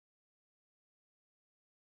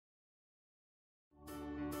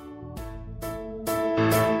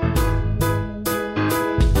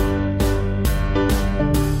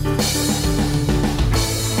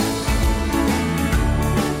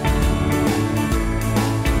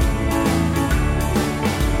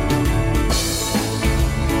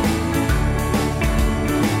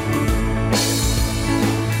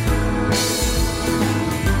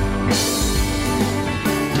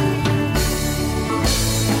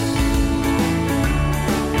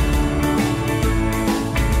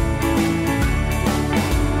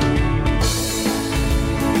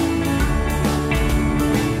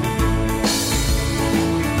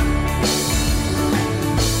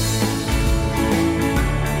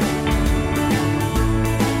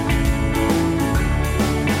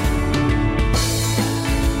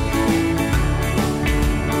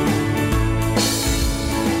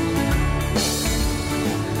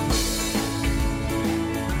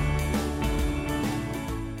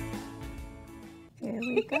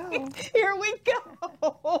we go. Here we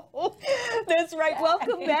go. That's right.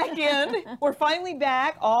 Welcome back in. We're finally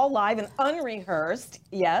back, all live and unrehearsed.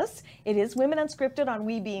 Yes, it is Women Unscripted on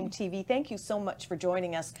WeBeam TV. Thank you so much for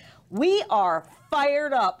joining us. We are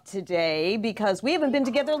fired up today because we haven't been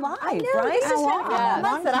together live, I know, right? this has been a couple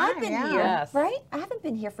months that I've been here, Yes. right? I haven't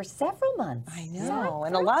been here for several months. I know,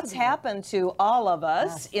 and a lot's happened to all of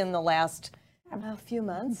us in the last few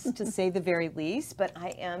months, to say the very least, but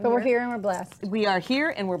I am But we're here and we're blessed. We are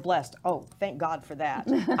here and we're blessed. Oh, thank God for that.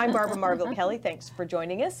 I'm Barbara Marville Kelly. Thanks for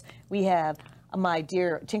joining us. We have my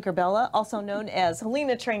dear Tinkerbella, also known as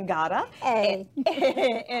Helena Trengata. Hey.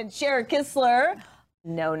 And Sharon Kistler,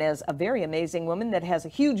 known as a very amazing woman that has a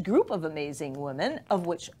huge group of amazing women, of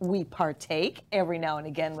which we partake every now and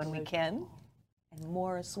again when we can. And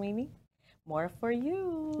Maura Sweeney, more for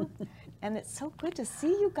you. And it's so good to see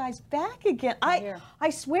you guys back again. I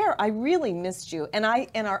swear I really missed you, and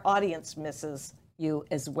our audience misses you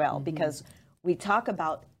as well, because we talk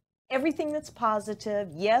about everything that's positive.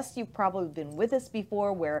 Yes, you've probably been with us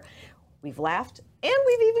before where we've laughed and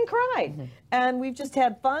we've even cried. And we've just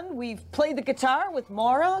had fun. We've played the guitar with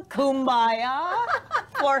Maura, Kumbaya,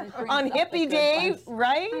 on Hippie Day,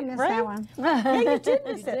 right? I missed right? that one. Yeah, you did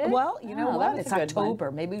miss it. Well, you know Oh, what? that was It's a good one.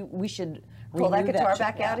 October. Maybe we should Pull that renew guitar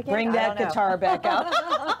back out again? Bring I that don't know. guitar back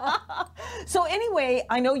out. So anyway,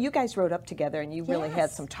 I know you guys wrote up together and you really had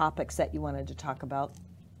Yes. some topics that you wanted to talk about.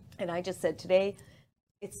 And I just said today,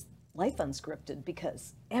 it's life unscripted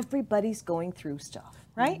because everybody's going through stuff,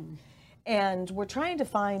 right? And we're trying to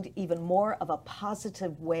find even more of a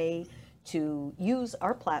positive way to use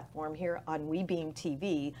our platform here on WeBeam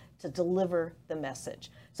TV to deliver the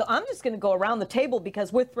message. So I'm just going to go around the table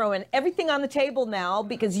because we're throwing everything on the table now,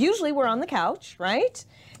 because usually we're on the couch, right?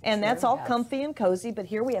 And that's all comfy and cozy, but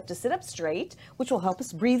here we have to sit up straight, which will help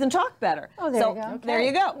us breathe and talk better. Oh, there you go. There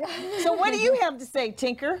you go. So what do you have to say,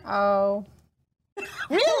 Tinker? Oh.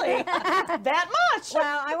 Really? That much?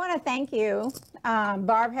 Well, I want to thank you.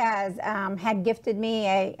 Barb has had gifted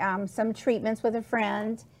me some treatments with a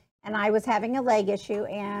friend, and I was having a leg issue,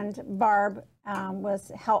 and Barb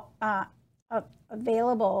was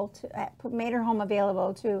available to made her home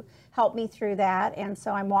available to help me through that, and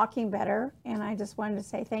so I'm walking better. And I just wanted to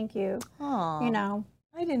say thank you. Aw. You know.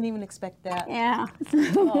 I didn't even expect that. Yeah.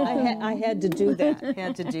 I had to do that.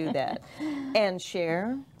 Had to do that. And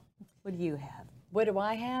Cher, what do you have? What do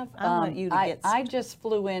I have? I want you to get I just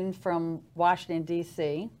flew in from Washington,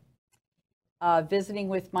 D.C., visiting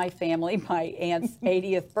with my family, my aunt's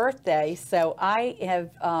 80th birthday. So I have,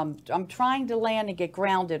 I'm trying to land and get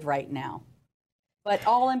grounded right now. But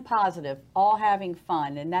all in positive, all having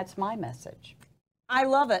fun, and that's my message. I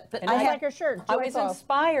love it. But And I I like her shirt. I was Joyful.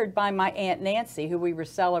 inspired by my Aunt Nancy, who we were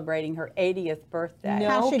celebrating her 80th birthday. no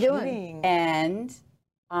How's she doing? kidding. And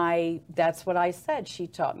that's what I said. She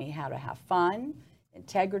taught me how to have fun,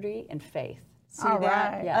 integrity, and faith. See All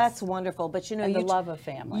that? right. Yes. That's wonderful. But you know, And the you love of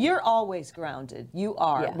family. You're always grounded. You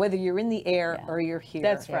are, Yeah. whether you're in the air Yeah. or you're here.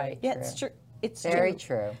 That's right. Yeah, it's true. It's Very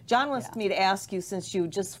true. John wants me to ask you, since you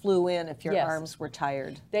just flew in, if your Yes. arms were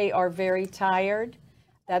tired. They are very tired.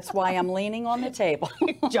 That's why I'm leaning on the table.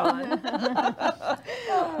 John.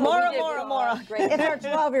 Maura. It's our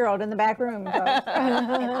 12-year-old in the back room. Folks.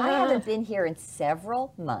 And I haven't been here in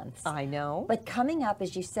several months. I know. But coming up,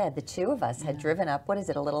 as you said, the two of us had driven up, what is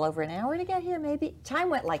it, a little over an hour to get here, maybe? Time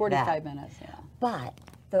went like 45 that. minutes, yeah. But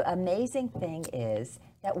the amazing thing is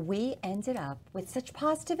that we ended up with such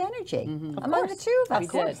positive energy among the two of us. Of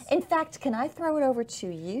course. In fact, can I throw it over to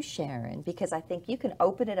you, Sharon? Because I think you can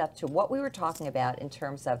open it up to what we were talking about in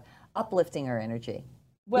terms of uplifting our energy.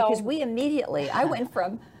 Well- because we immediately, I went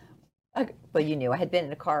from, well, you knew I had been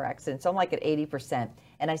in a car accident, so I'm like at 80%.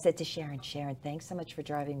 And I said to Sharon, thanks so much for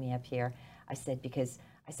driving me up here. I said, because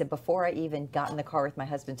I said, before I even got in the car with my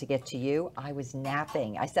husband to get to you, I was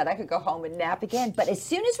napping. I said I could go home and nap again. But as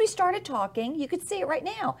soon as we started talking, you could see it right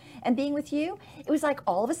now. And being with you, it was like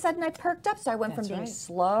all of a sudden I perked up. So I went from being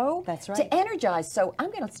slow to energized. So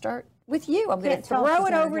I'm going to start with you. I'm going to Can't tell throw she's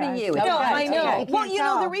it over to energized. you. No, I know. okay. Well, you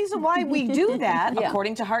know, the tell. reason why we do that, Yeah.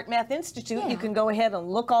 according to Heart Math Institute, you can go ahead and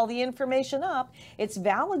look all the information up. It's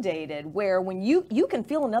validated where when you can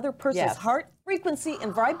feel another person's Yes. heart frequency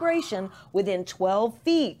and vibration within 12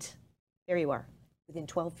 feet. There you are. Within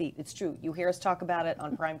 12 feet. It's true. You hear us talk about it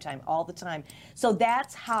on primetime all the time. So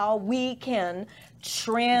that's how we can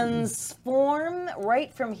transform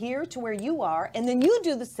right from here to where you are, and then you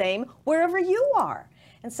do the same wherever you are.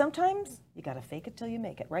 And sometimes you got to fake it till you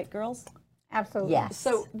make it, right, girls? Absolutely. Yes.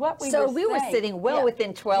 So what we So were we were saying- sitting well Yeah.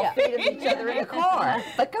 within 12 Yeah. feet of each other in a car.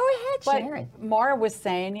 But go ahead, But Sharon. Mara was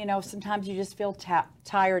saying, you know, sometimes you just feel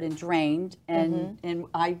tired and drained, and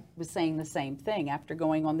I was saying the same thing after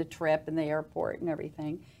going on the trip and the airport and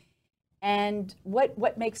everything. And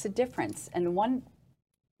what makes a difference? And one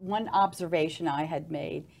observation I had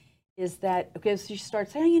made is that because you start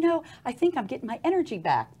saying, you know, I think I'm getting my energy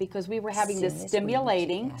back because we were having Soon this as we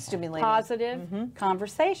stimulating, Stimulating. positive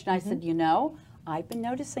conversation. I said, you know, I've been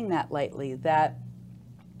noticing that lately, that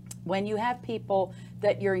when you have people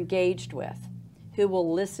that you're engaged with who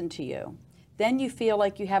will listen to you, then you feel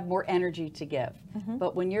like you have more energy to give.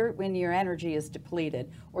 But when your energy is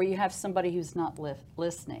depleted, or you have somebody who's not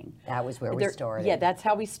listening, That was where we started. yeah, that's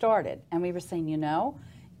how we started. And we were saying, you know,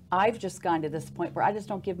 I've just gone to this point where I just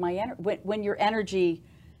don't give my energy. When your energy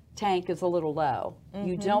tank is a little low,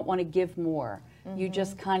 you don't want to give more. You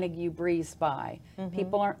just kind of, you breeze by.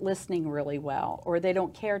 People aren't listening really well, or they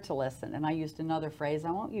don't care to listen. And I used another phrase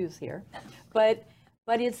I won't use here, but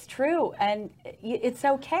it's true, and it's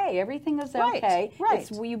okay. Everything is okay. Right.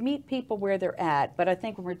 It's, you meet people where they're at. But I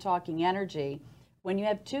think when we're talking energy, when you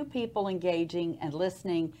have two people engaging and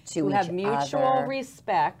listening To who have each mutual other.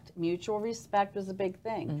 mutual respect is a big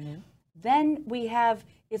thing. Then we have,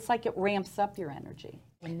 it's like it ramps up your energy.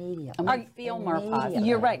 Immediately. And we feel more positive.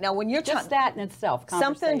 You're right. Now, when you're Just that in itself, something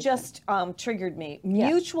conversation. just triggered me.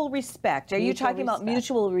 Mutual respect. Are you Mutual talking about respect.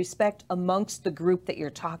 mutual respect amongst the group that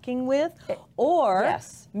you're talking with, or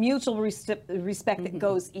Yes. mutual respect that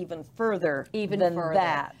goes even further even than further.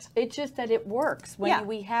 that? It's just that it works. When Yeah.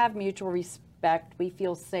 we have mutual respect, we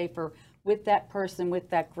feel safer with that person,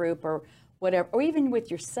 with that group, or whatever, or even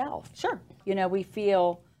with yourself. Sure. You know, we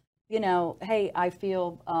feel, you know, hey, I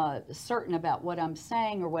feel certain about what I'm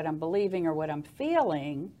saying or what I'm believing or what I'm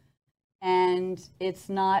feeling. And it's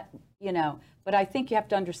not, you know, but I think you have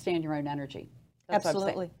to understand your own energy. That's what I'm saying.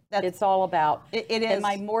 Absolutely. That's- It's all about, It is. am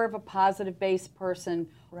I more of a positive based person,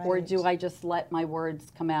 or Right. do I just let my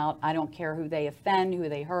words come out? I don't care who they offend, who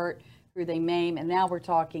they hurt, who they maim. And now we're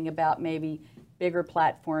talking about maybe bigger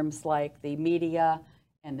platforms like the media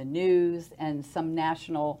and the news and some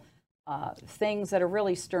national things that are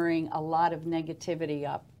really stirring a lot of negativity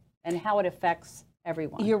up, and how it affects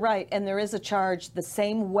everyone. You're right, and there is a charge the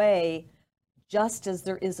same way, just as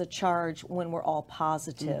there is a charge when we're all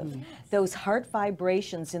positive. Those heart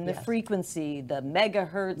vibrations in the frequency, the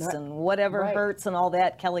megahertz and whatever Right. hertz and all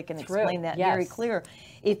that, Kelly can explain that very Yes. clear.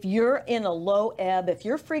 If you're in a low ebb, if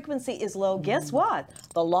your frequency is low, guess what?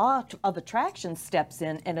 The law of attraction steps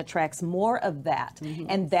in and attracts more of that.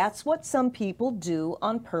 And that's what some people do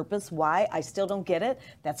on purpose. Why? I still don't get it.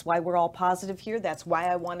 That's why we're all positive here. That's why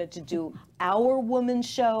I wanted to do our woman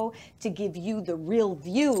show, to give you the real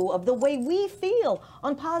view of the way we feel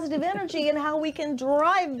on positive energy and how we can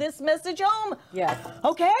drive this message home. Yes.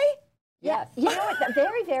 Okay? Yes. You know what?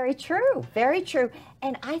 Very, very true. Very true.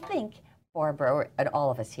 And I think, Barbara, and all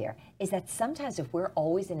of us here, is that sometimes if we're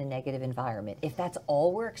always in a negative environment, if that's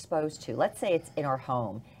all we're exposed to, let's say it's in our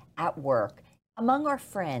home, at work, among our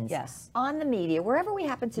friends, Yes. on the media, wherever we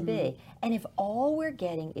happen to be, and if all we're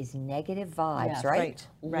getting is negative vibes, Yes. right?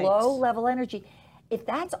 Right. Low level energy, if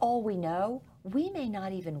that's all we know, we may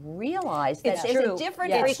not even realize that It's there's true. a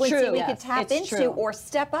different Yes. frequency It's true. we Yes. could tap It's into true. or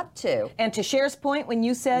step up to. And to Cher's point, when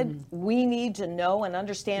you said we need to know and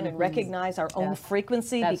understand and recognize our own Yes.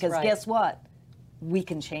 frequency, That's because right. guess what? We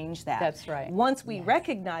can change that. That's right. Once we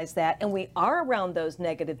recognize that and we are around those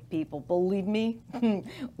negative people, believe me,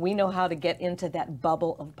 we know how to get into that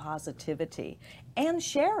bubble of positivity and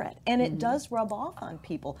share it. And it does rub off on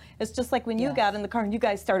people. It's just like when you got in the car and you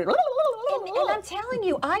guys started. And I'm telling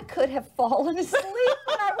you, I could have fallen asleep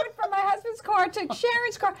when I went from my husband's car to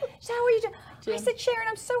Sharon's car. She said, how are you doing? I said, Sharon,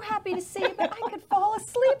 I'm so happy to see you, but I could fall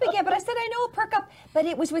asleep again. But I said, I know, I'll perk up. But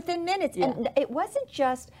it was within minutes. And it wasn't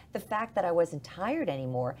just the fact that I wasn't tired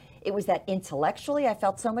anymore. It was that intellectually I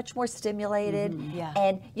felt so much more stimulated. Yeah.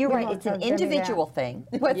 And you're We right, won't it's an tell Jimmy that. individual thing.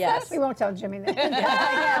 What's Yes. that? We won't tell Jimmy that.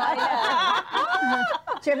 Yeah,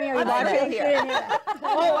 Jimmy, are you I'm not watching? here. You didn't hear that.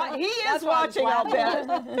 Oh, he is watching, I'll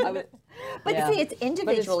bet. But Yeah. see, it's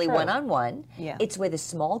individually true. one-on-one. Yeah. It's with a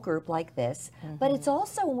small group like this, but it's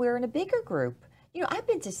also when we're in a bigger group. You know, I've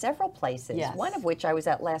been to several places, Yes. one of which I was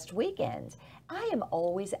at last weekend. I am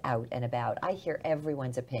always out and about. I hear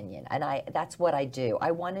everyone's opinion, and that's what I do.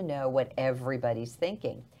 I want to know what everybody's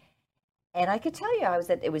thinking. And I could tell you,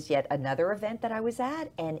 it was yet another event that I was at,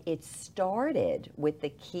 and it started with the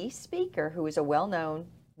key speaker, who is a well-known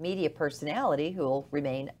media personality who will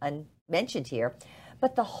remain unmentioned here.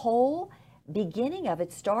 But the whole beginning of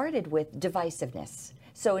it started with divisiveness.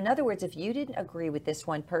 So in other words, if you didn't agree with this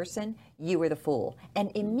one person, you were the fool.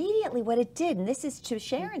 And immediately what it did, and this is to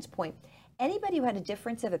Sharon's point, anybody who had a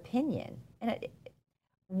difference of opinion and it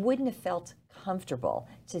wouldn't have felt comfortable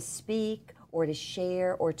to speak or to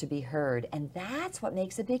share or to be heard. And that's what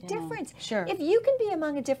makes a big difference. Sure. If you can be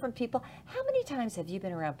among a different people, how many times have you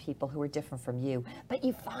been around people who are different from you, but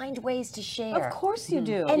you find ways to share? Of course you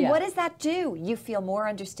do. And what does that do? You feel more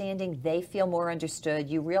understanding, they feel more understood,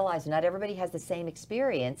 you realize not everybody has the same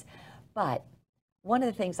experience, but one of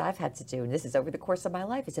the things I've had to do, and this is over the course of my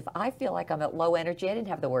life, is if I feel like I'm at low energy, I didn't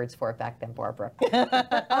have the words for it back then, Barbara.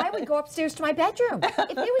 I would go upstairs to my bedroom. If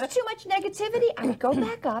there was too much negativity, I would go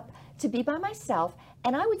back up to be by myself,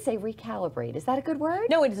 and I would say recalibrate. Is that a good word?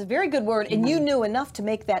 No, it is a very good word, and you knew enough to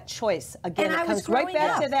make that choice. Again, And it I was comes right growing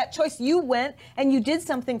back up. to that choice. You went and you did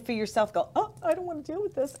something for yourself. Go, oh, I don't want to deal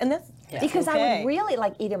with this, and that's Because I okay. would really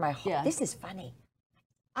like either my heart. Yeah. This is funny.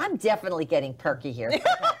 I'm definitely getting perky here.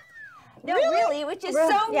 No, really, it was just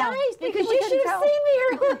so Yeah. nice because we you couldn't should have tell. seen me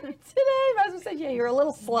earlier today. I was going to say, yeah, you're a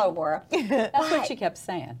little slow, Maura. That's what she kept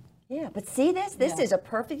saying. Yeah, but see this? This is a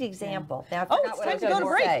perfect example. Now, I Oh, forgot it's what I time was to go going to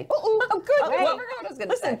to break. say. Oh, good. I forgot what I was going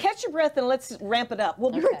to Listen, say. catch your breath and let's ramp it up.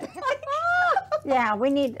 We'll be right back. Yeah,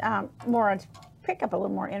 we need Maura to pick up a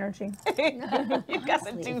little more energy. You gotta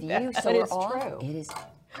do If that. you, so But we're it's off. true. It is.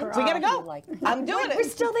 We gotta go. Like, I'm doing We're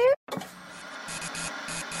it. still there?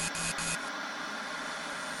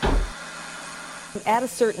 At a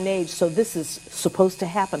certain age, so this is supposed to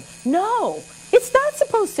happen. No, it's not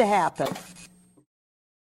supposed to happen.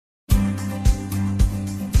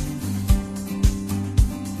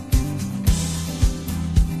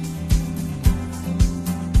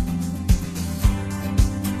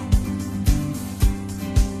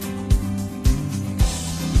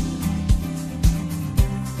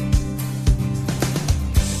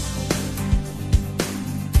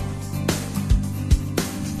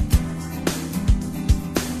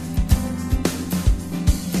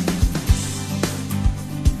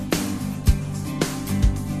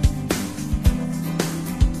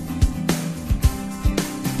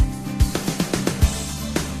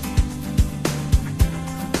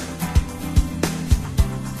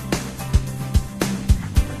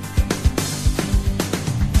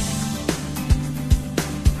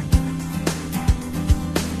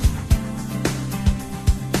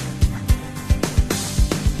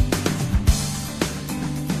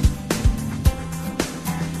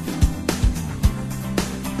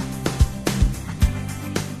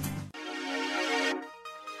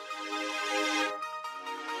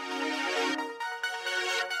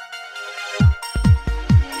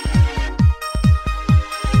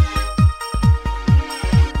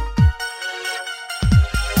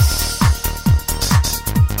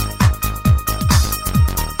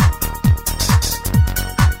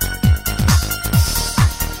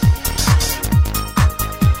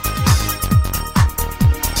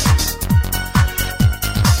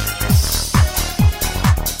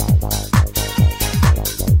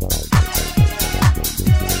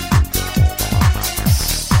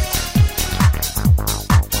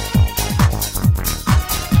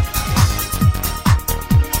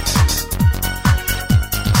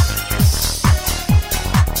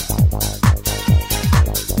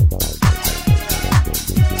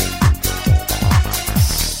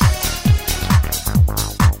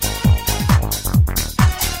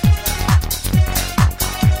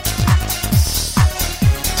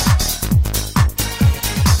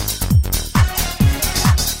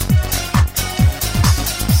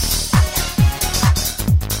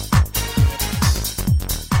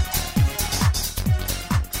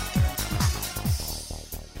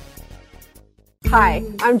 Hi,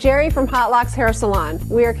 I'm Jerry from Hot Locks Hair Salon.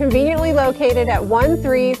 We are conveniently located at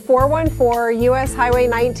 13414 US Highway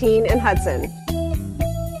 19 in Hudson.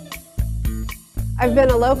 I've been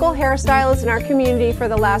a local hairstylist in our community for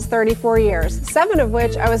the last 34 years, 7 of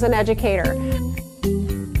which I was an educator.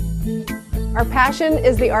 Our passion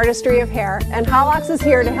is the artistry of hair, and Hot Locks is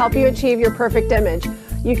here to help you achieve your perfect image.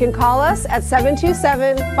 You can call us at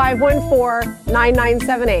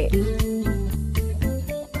 727-514-9978.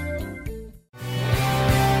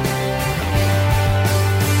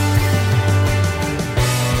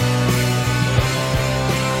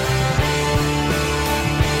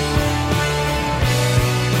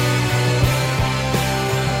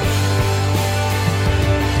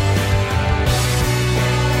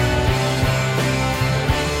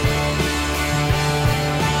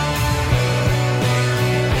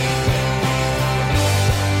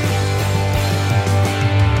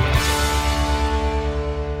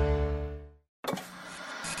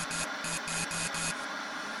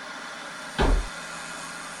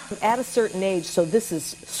 at a certain age, so this is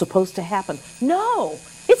supposed to happen. No,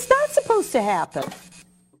 it's not supposed to happen.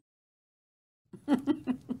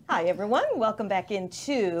 Hi, everyone. Welcome back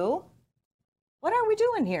into... What are we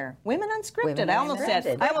doing here? Women Unscripted. Women I almost said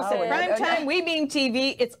Unscripted. prime time, We Beam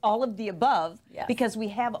TV. It's all of the above Yes. because we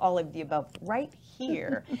have all of the above right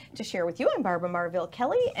here to share with you. I'm Barbara Marville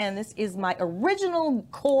Kelly, and this is my original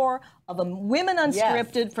core of a Women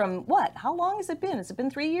Unscripted from what? How long has it been? Has it been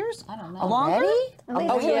 3 years? I don't know. A longer? At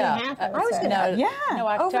least Oh, 2.5, yeah. I would I was say. gonna- Yeah. No,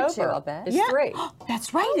 Over October. two, I'll bet. It's Yeah. 3.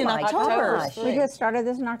 That's right, in my October. gosh. We just started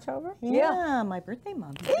this in October? Yeah, my birthday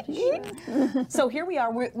month. So here we are.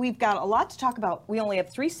 We've got a lot to talk about. We only have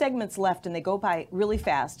 3 segments left, and they go by really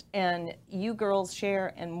fast. And you girls,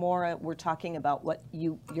 Cher and Maura, were talking about what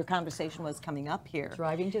your conversation was coming up here.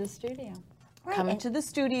 Driving to the studio. Coming to the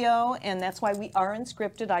studio, and that's why we are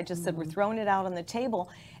unscripted. I just said we're throwing it out on the table,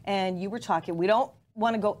 and you were talking. We don't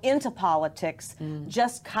want to go into politics,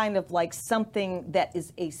 just kind of like something that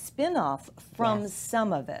is a spin-off from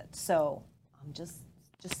some of it. So I'm just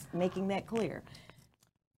making that clear.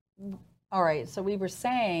 All right, so we were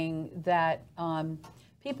saying that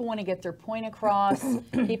people want to get their point across,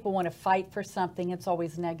 people want to fight for something, it's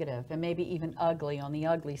always negative and maybe even ugly on the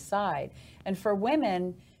ugly side. And for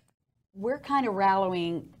women, we're kind of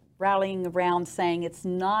rallying around saying it's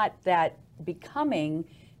not that becoming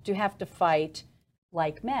to have to fight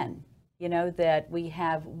like men. You know, that we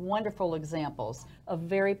have wonderful examples of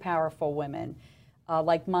very powerful women,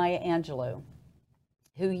 like Maya Angelou,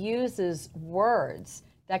 who uses words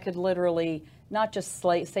that could literally not just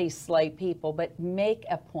slay people, but make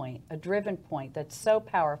a point, a driven point that's so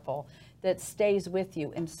powerful that stays with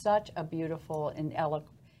you in such a beautiful and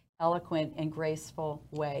eloquent and graceful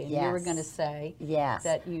way. And you were Yes. going to say Yes.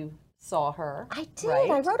 that you saw her. I did. Right?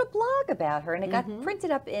 I wrote a blog about her, and it got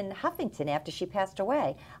printed up in Huffington after she passed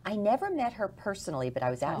away. I never met her personally, but I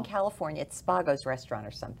was out in California at Spago's restaurant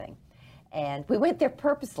or something. And we went there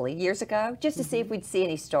purposely years ago just to see if we'd see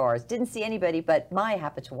any stars. Didn't see anybody, but Maya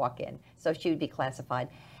happened to walk in, so she would be classified.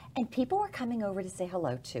 And people were coming over to say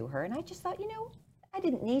hello to her, and I just thought, you know, I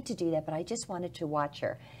didn't need to do that, but I just wanted to watch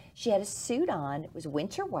her. She had a suit on. It was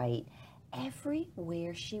winter white.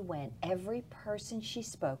 Everywhere she went, every person she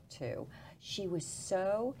spoke to, she was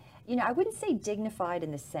so, you know, I wouldn't say dignified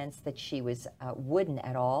in the sense that she was wooden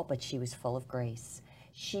at all, but she was full of grace.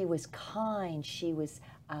 She was kind. She was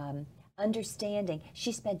understanding.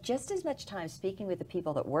 She spent just as much time speaking with the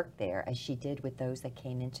people that worked there as she did with those that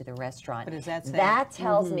came into the restaurant. What does that say? That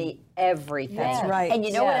tells me everything. That's right. And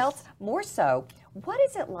you know what Yes. else? More so, what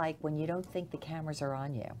is it like when you don't think the cameras are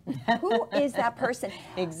on you? Who is that person?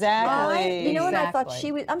 Exactly. You know what I thought Exactly.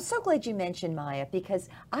 she was? I'm so glad you mentioned Maya, because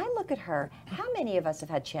I look at her. How many of us have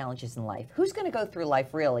had challenges in life? Who's going to go through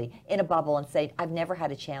life really in a bubble and say, "I've never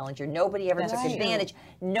had a challenge," or "Nobody ever took true. advantage"?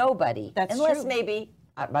 Nobody. That's unless true. maybe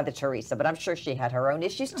Mother Teresa, but I'm sure she had her own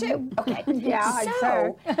issues too. Okay. Yeah, I'd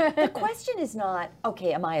So the question is not,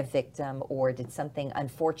 okay, am I a victim or did something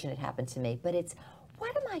unfortunate happen to me? But it's,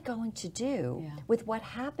 what am I going to do with what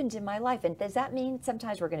happened in my life? And does that mean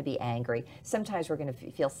sometimes we're going to be angry? Sometimes we're going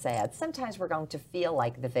to feel sad. Sometimes we're going to feel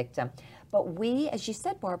like the victim. But we, as you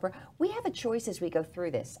said, Barbara, we have a choice as we go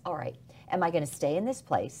through this. All right, am I going to stay in this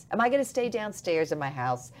place? Am I going to stay downstairs in my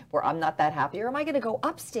house where I'm not that happy? Or am I going to go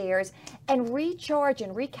upstairs and recharge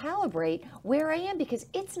and recalibrate where I am? Because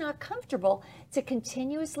it's not comfortable to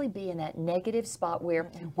continuously be in that negative spot where,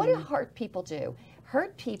 what do hurt people do?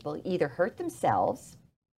 Hurt people either hurt themselves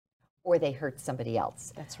or they hurt somebody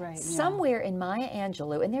else. That's right. Somewhere in Maya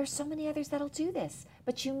Angelou, and there's so many others that'll do this,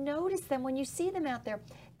 but you notice them when you see them out there,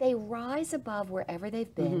 they rise above wherever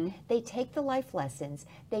they've been. They take the life lessons.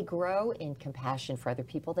 They grow in compassion for other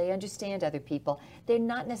people. They understand other people. They're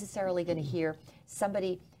not necessarily going to hear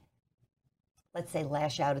somebody, let's say,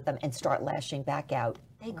 lash out at them and start lashing back out.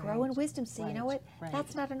 They grow in wisdom. So you know what?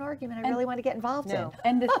 That's not an argument I really want to get involved in.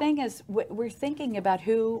 And the thing is, we're thinking about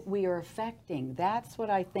who we are affecting. That's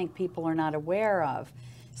what I think people are not aware of.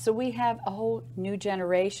 So we have a whole new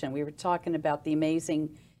generation. We were talking about the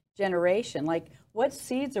amazing generation. Like, what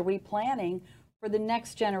seeds are we planting for the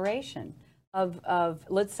next generation of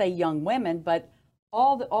let's say, young women, but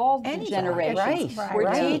all the generations. Right, We're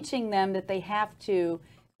right. teaching them that they have to,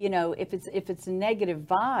 you know, if it's a negative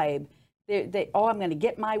vibe, I'm going to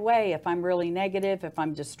get my way if I'm really negative, if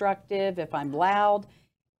I'm destructive, if I'm loud.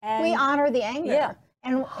 And We honor the anger. Yeah.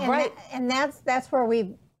 And Right. and that's where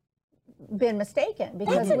we've been mistaken,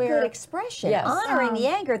 because That's a we're good expression. Yes. Honoring the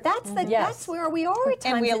anger. That's Yes. where we are at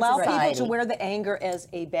times And we in allow people society. to wear the anger as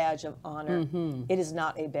a badge of honor. It is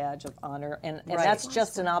not a badge of honor, and that's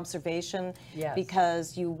just an observation. Yes.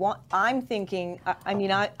 Because I'm thinking,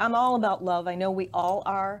 I'm all about love. I know we all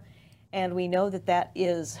are, And we know that that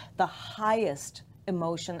is the highest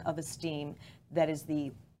emotion of esteem. That is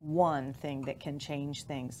the one thing that can change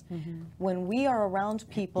things. When we are around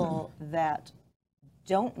people that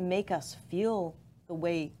don't make us feel the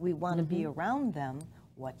way we want to be around them,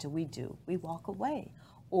 what do? We walk away,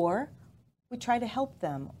 or we try to help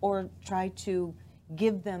them, or try to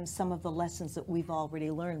give them some of the lessons that we've already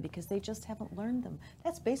learned because they just haven't learned them.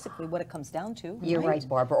 That's basically what it comes down to. You're right,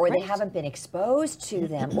 Barbara. Or they haven't been exposed to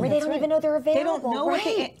them, or they don't even know they're available. They don't know what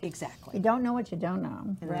right. exactly. You don't know what you don't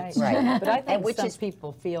know. Right. Right. But I think which some is-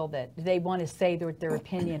 people feel that they want to say what their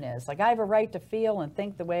opinion is. Like, I have a right to feel and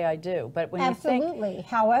think the way I do. But when you think, Absolutely.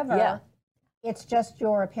 However, Yeah. it's just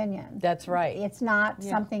your opinion. that's right. It's not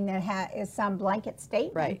something that is some blanket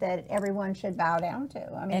statement Right. that everyone should bow down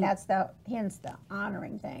to. I mean, And- hence the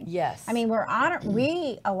honoring thing. Yes. I mean,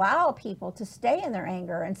 we allow people to stay in their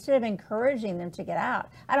anger instead of encouraging them to get out.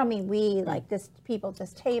 I don't mean we, like this people at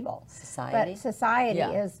this table. Society? But society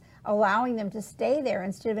Yeah. is allowing them to stay there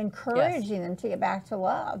instead of encouraging them to get back to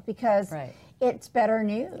love because Right. it's better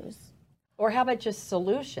news. Or how about just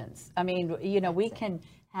solutions? I mean, we can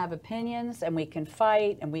have opinions and we can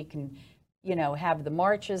fight and we can, have the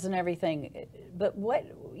marches and everything. But what,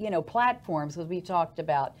 platforms, as we talked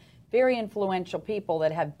about, very influential people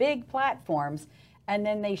that have big platforms and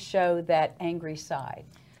then they show that angry side.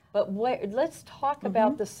 But let's talk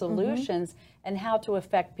about the solutions and how to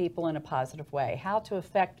affect people in a positive way, how to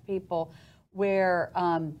affect people where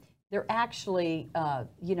they're actually,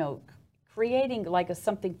 creating like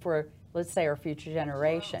something for, let's say, our future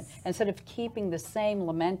generation, instead of keeping the same,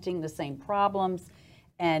 lamenting the same problems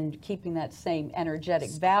and keeping that same energetic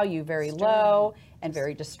value very low and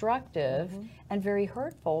very destructive and very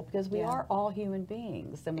hurtful, because we are all human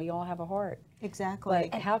beings and we all have a heart. Exactly.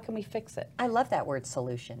 But how can we fix it? I love that word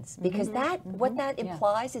solutions because what that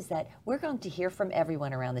implies is that we're going to hear from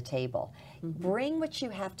everyone around the table. Bring what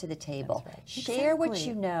you have to the table. Share what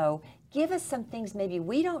you know. Give us some things maybe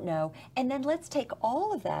we don't know, and then let's take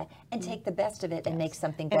all of that and take the best of it and make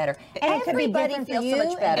something better. And it could be everybody different for feels you, so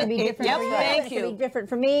much better. it could be different Yep, for you, thank it could you. be different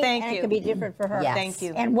for me, Thank and you. it could be different for her. Yes. Thank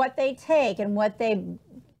you. And what they take and what they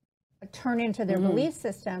turn into their belief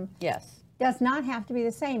system Yes. does not have to be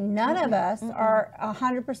the same. None of us are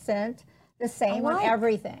 100% the same on Alike.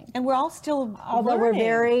 everything. And we're all still Although we're learning.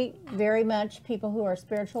 very, very much people who are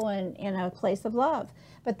spiritual and in a place of love.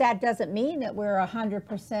 But that doesn't mean that we're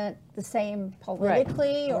 100% the same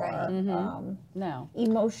politically or No.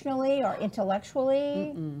 emotionally or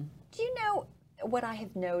intellectually. Do you know what I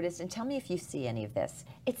have noticed, and tell me if you see any of this?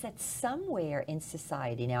 It's that somewhere in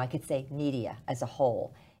society, now I could say media as a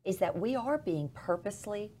whole, is that we are being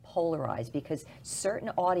purposely polarized because certain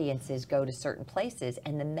audiences go to certain places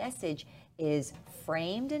and the message is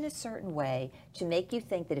framed in a certain way to make you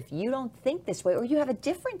think that if you don't think this way or you have a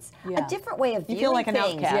different way of viewing You feel like an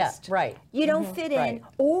things, outcast. Yeah, right. you don't fit in, Right.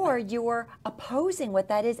 or you're opposing what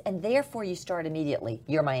that is, and therefore you start immediately,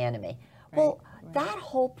 you're my enemy. Well, that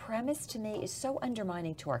whole premise to me is so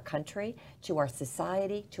undermining to our country, to our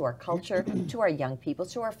society, to our culture, to our young people,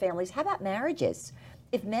 to our families. How about marriages?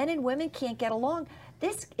 If men and women can't get along,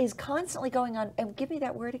 this is constantly going on. And give me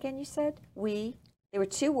that word again, you said? There were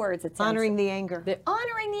two words that sounds Honoring the anger.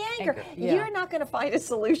 honoring the anger. yeah. You're not going to find a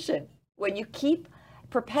solution when you keep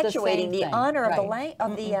perpetuating the thing, honor of right.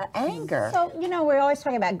 the anger. So, we're always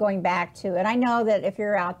talking about going back to it. I know that if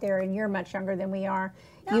you're out there and you're much younger than we are,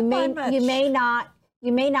 you may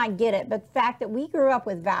not get it, but the fact that we grew up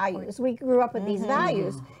with values, we grew up with these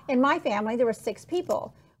values. In my family, there were 6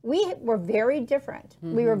 people. We were very different.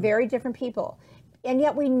 We were very different people. And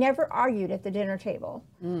yet we never argued at the dinner table.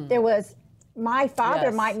 There was, my father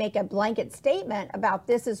Yes. might make a blanket statement about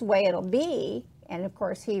this is the way it'll be. And of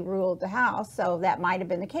course, he ruled the house, so that might have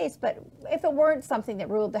been the case. But if it weren't something that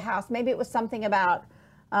ruled the house, maybe it was something about,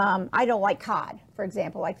 I don't like cod, for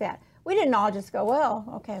example, like that. We didn't all just go, well,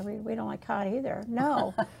 okay, we don't like cod either.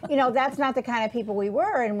 No, that's not the kind of people we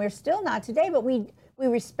were, and we're still not today. But we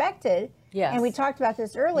respected, Yes. and we talked about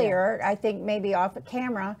this earlier. I think maybe off the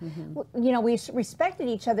camera. We respected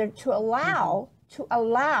each other to allow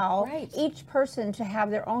Right. each person to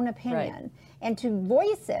have their own opinion and to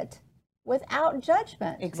voice it without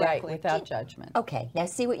judgment. Exactly. Right, without judgment. Okay, now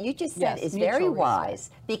see what you just said Yes, is mutual very respect. wise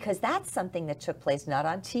because that's something that took place not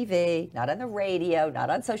on TV, not on the radio,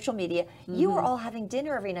 not on social media. You were all having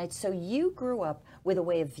dinner every night, so you grew up with a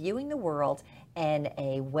way of viewing the world and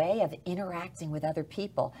a way of interacting with other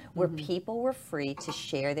people where people were free to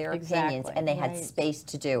share their opinions Exactly. and they had Right. space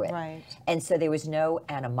to do it. Right. And so there was no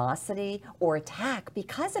animosity or attack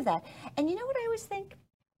because of that. And you know what I always think?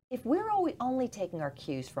 if we're only taking our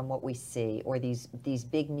cues from what we see or these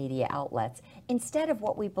big media outlets instead of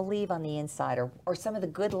what we believe on the inside or some of the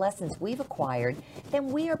good lessons we've acquired,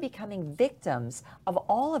 then we are becoming victims of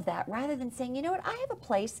all of that rather than saying, you know what, I have a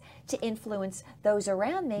place to influence those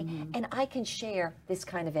around me and I can share this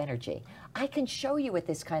kind of energy. I can show you what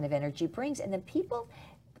this kind of energy brings. And then people,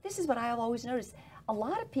 this is what I've always noticed, a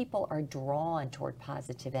lot of people are drawn toward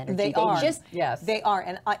positive energy. They are. Yes. They are.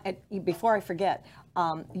 And before I forget,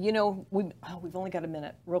 you know, we've only got a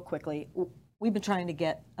minute, real quickly. We've been trying to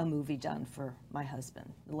get a movie done for my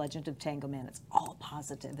husband, The Legend of Tango Man. It's all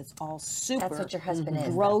positive. It's all super. That's what your husband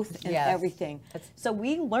is. Growth and Yes. everything. So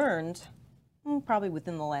we learned, probably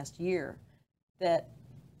within the last year, that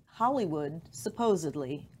Hollywood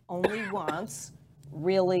supposedly only wants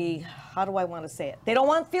really, how do I want to say it? They don't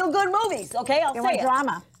want feel-good movies, okay? I'll They say want it.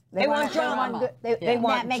 drama. They want drama. They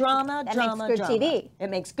want drama, that drama, makes good drama. TV. It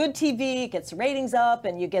makes good TV, it gets ratings up,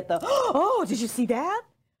 and you get the, oh, did you see that?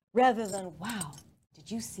 Rather than, wow, did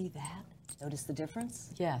you see that? Notice the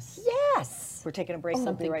difference? Yes. Yes. We're taking a break,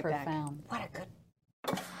 something right back. Profound. What a good.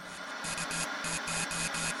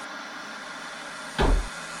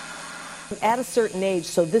 At a certain age,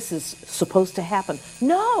 so this is supposed to happen.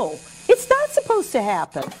 No, it's not supposed to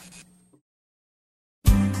happen.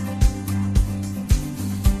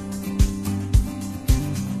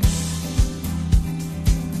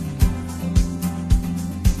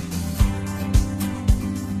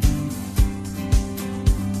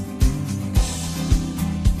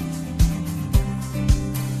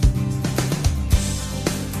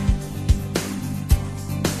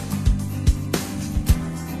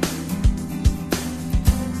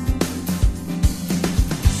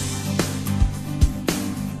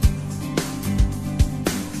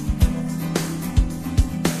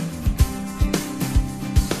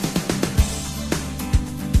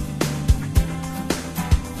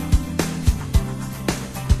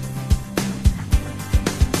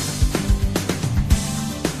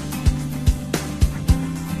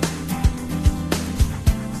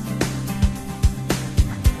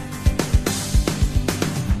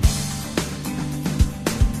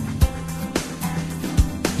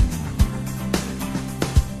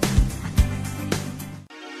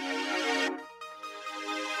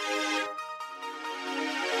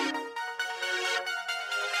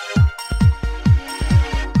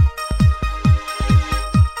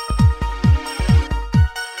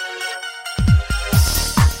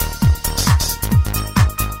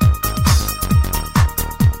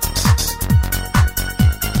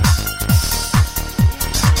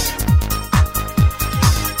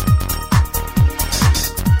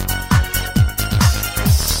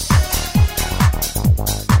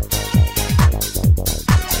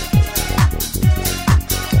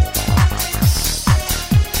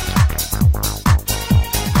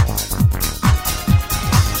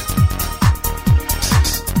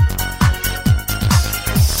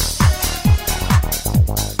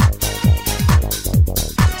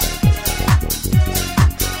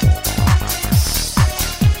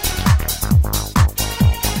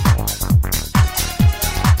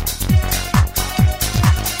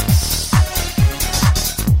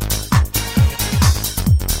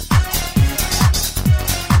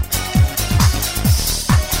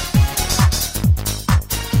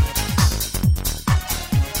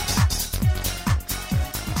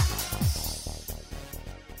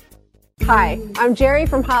 Hi, I'm Jerry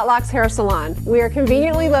from Hot Locks Hair Salon. We are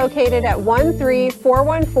conveniently located at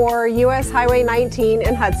 13414 US Highway 19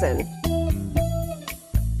 in Hudson.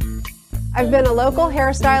 I've been a local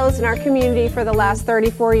hairstylist in our community for the last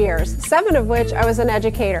 34 years, 7 of which I was an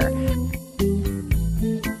educator.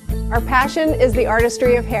 Our passion is the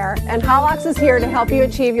artistry of hair, and Hot Locks is here to help you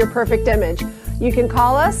achieve your perfect image. You can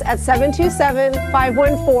call us at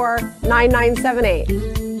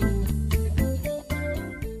 727-514-9978.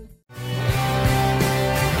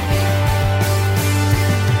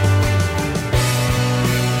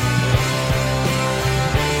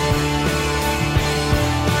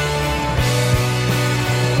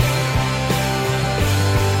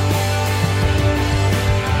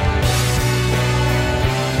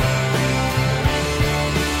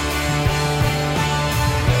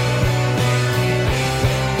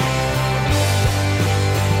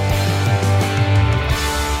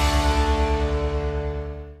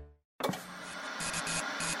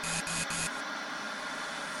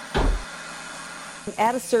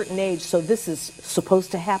 At a certain age, so this is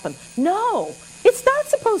supposed to happen. No, it's not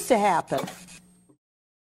supposed to happen.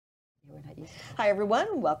 Hi,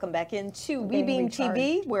 everyone. Welcome back into WeBeam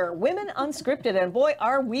TV, where women unscripted, and boy,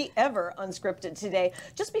 are we ever unscripted today.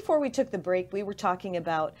 Just before we took the break, we were talking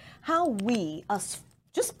about how we, us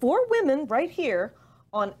just 4 women right here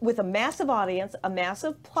with a massive audience, a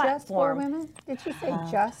massive platform. Just 4 women? Did she say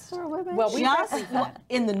just 4 women? Well, we Just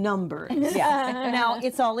in the numbers. Yeah. Now,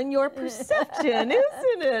 it's all in your perception,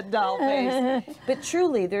 isn't it, Dollface? But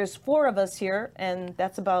truly, there's 4 of us here, and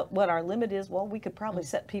that's about what our limit is. Well, we could probably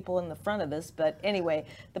set people in the front of us. But anyway,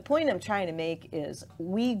 the point I'm trying to make is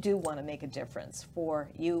we do want to make a difference for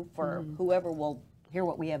you, for whoever will hear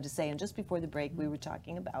what we have to say. And just before the break, we were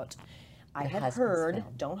talking about I have heard,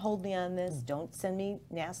 don't hold me on this, don't send me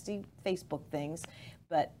nasty Facebook things,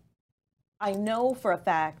 but I know for a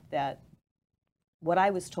fact that what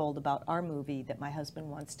I was told about our movie that my husband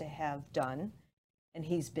wants to have done, and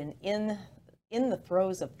he's been in the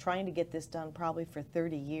throes of trying to get this done probably for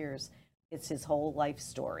 30 years, it's his whole life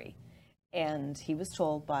story. And he was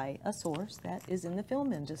told by a source that is in the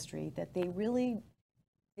film industry that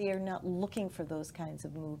they are not looking for those kinds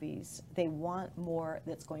of movies. They want more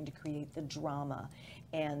that's going to create the drama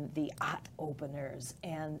and the eye openers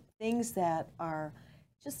and things that are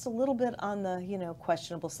just a little bit on the,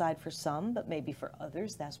 questionable side for some, but maybe for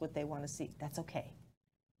others, that's what they want to see. That's okay.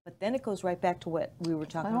 But then it goes right back to what we were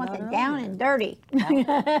talking about. I want the down and dirty.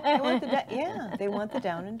 They want the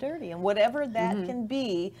down and dirty. And whatever that can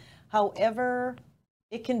be, however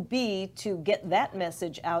it can be to get that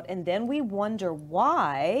message out. And then we wonder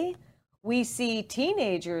why we see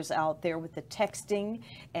teenagers out there with the texting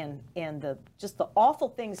and just the awful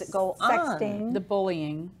things that go on. The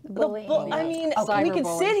bullying. I mean, we can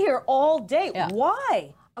sit here all day. Yeah.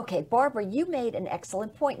 Why? Okay, Barbara, you made an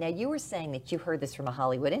excellent point. Now, you were saying that you heard this from a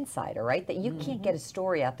Hollywood insider, right? That you can't get a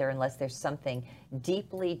story out there unless there's something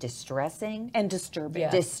deeply distressing and disturbing.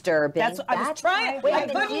 Yes. Disturbing. That's what I was trying. I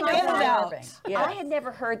couldn't get it out. Yes. I had never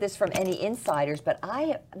heard this from any insiders, but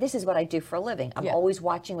this is what I do for a living. I'm always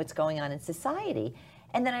watching what's going on in society.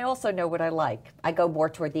 And then I also know what I like. I go more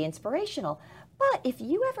toward the inspirational. But if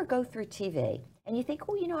you ever go through TV and you think,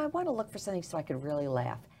 I want to look for something so I could really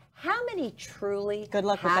laugh. How many truly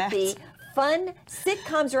happy, fun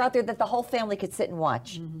sitcoms are out there that the whole family could sit and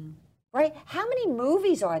watch? Right? How many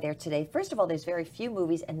movies are there today? First of all, there's very few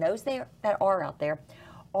movies, and those that are out there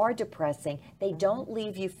are depressing. They don't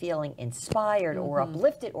leave you feeling inspired or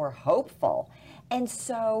uplifted or hopeful. And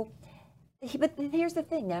so, but here's the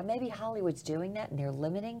thing. Now, maybe Hollywood's doing that, and they're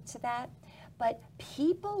limiting to that. But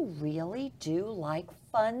people really do like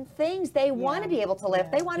fun things. They want to be able to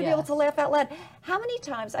laugh. They want to be able to laugh out loud. How many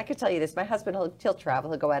times, I could tell you this, my husband, he'll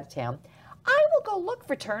travel, he'll go out of town. I will go look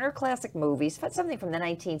for Turner Classic Movies, something from the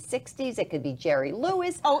 1960s. It could be Jerry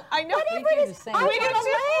Lewis. Oh, I know. Whatever it is, I want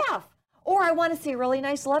to laugh. Or I want to see a really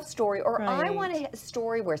nice love story. Or I want a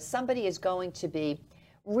story where somebody is going to be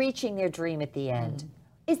reaching their dream at the end.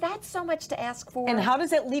 Is that so much to ask for? And how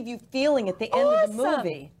does that leave you feeling at the end of the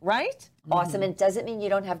movie, right? Awesome. And it doesn't mean you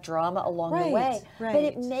don't have drama along the way, but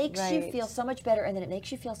it makes you feel so much better, and then it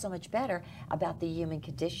makes you feel so much better about the human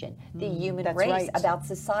condition, the human race, about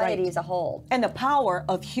society as a whole. And the power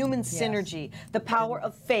of human synergy, the power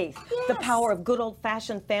of faith, the power of good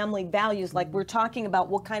old-fashioned family values, like we're talking about.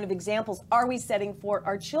 What kind of examples are we setting for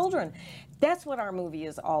our children? That's what our movie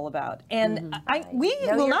is all about. And we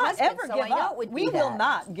will not ever give up. We will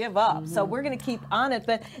not give up. So we're going to keep on it.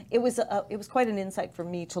 But it was quite an insight for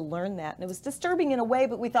me to learn that. And it was disturbing in a way,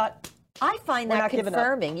 but we thought, I find that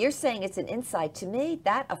confirming. You're saying it's an insight. To me,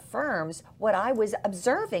 that affirms what I was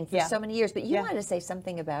observing for so many years. But you wanted to say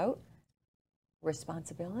something about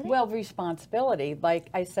responsibility? Well, responsibility. Like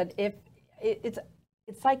I said, if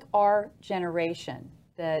it's like our generation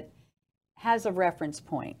that has a reference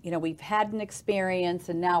point. We've had an experience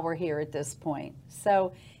and now we're here at this point.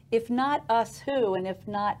 So if not us, who? And if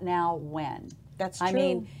not now, when? That's true. I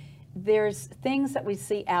mean, there's things that we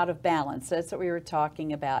see out of balance. That's what we were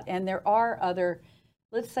talking about. And there are other,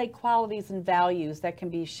 let's say, qualities and values that can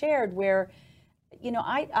be shared where,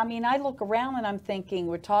 I look around and I'm thinking,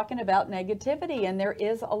 we're talking about negativity, and there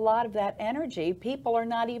is a lot of that energy. People are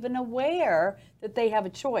not even aware that they have a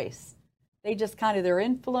choice. They just they're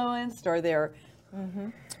influenced, or they're,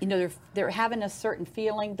 they're having a certain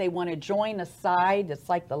feeling. They want to join a side. It's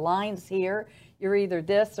like the lines here. You're either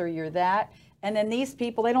this or you're that. And then these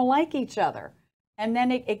people, they don't like each other. And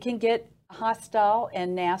then it can get hostile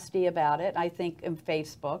and nasty about it. I think in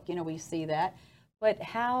Facebook, we see that. But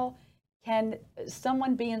how can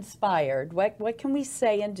someone be inspired? What can we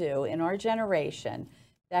say and do in our generation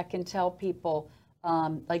that can tell people,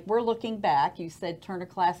 like we're looking back, you said Turner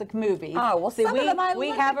Classic Movies. Oh, well, some of them I we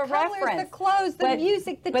love have the a colors, reference. the clothes, the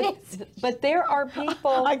music, the dance. But there are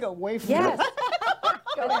people. I go way from Yes.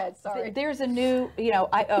 Go ahead, sorry. There's a new,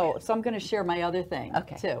 so I'm going to share my other thing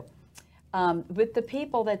too. With the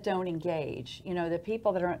people that don't engage, the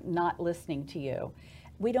people that are not listening to you.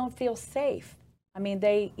 we don't feel safe. I mean,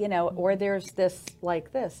 they, you know, or there's this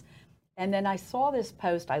like this. And then I saw this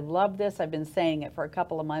post. I love this. I've been saying it for a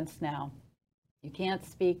couple of months now. You can't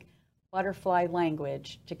speak butterfly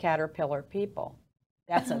language to caterpillar people.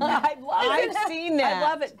 That's a I've seen that. I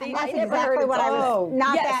love it. And that's exactly what I was,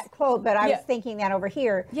 not Yes. that quote, but I was Yeah. thinking that over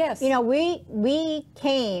here. Yes. You know, we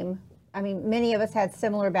came, I mean, many of us had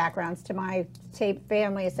similar backgrounds to my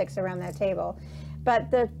family of 6 around that table.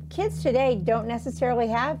 But the kids today don't necessarily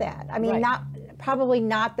have that. I mean, Right. probably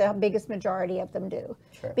not the biggest majority of them do.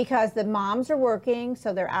 Sure. Because the moms are working,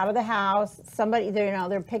 so they're out of the house.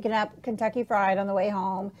 They're picking up Kentucky Fried on the way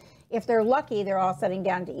home. If they're lucky, they're all sitting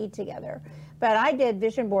down to eat together. But I did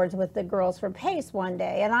vision boards with the girls from PACE one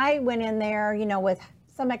day, and I went in there, you know, with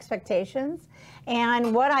some expectations.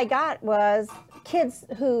 And what I got was kids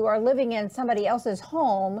who are living in somebody else's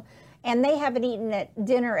home, and they haven't eaten at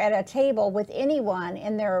dinner at a table with anyone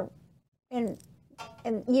in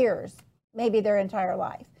years, maybe their entire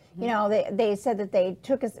life. You know, they said that they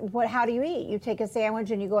took how do you eat? You take a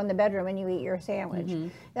sandwich and you go in the bedroom and you eat your sandwich.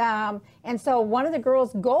 And so one of the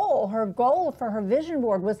girls' her goal for her vision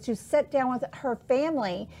board was to sit down with her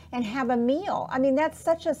family and have a meal. I mean, that's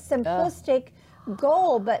such a simplistic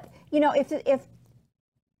goal, but you know, if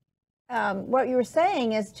what you were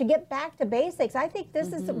saying is to get back to basics. I think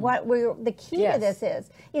this is what the key to this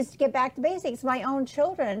is to get back to basics. My own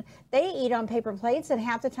children, they eat on paper plates, and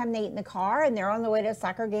half the time they eat in the car, and they're on the way to a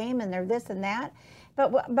soccer game, and they're this and that.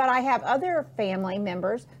 But I have other family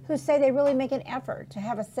members who say they really make an effort to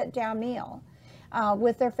have a sit-down meal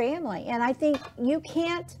with their family. And I think you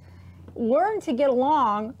can't learn to get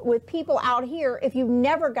along with people out here if you've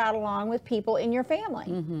never got along with people in your family.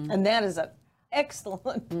 And that is an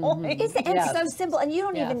excellent point. It's so simple, and you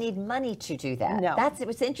don't even need money to do that. No. That's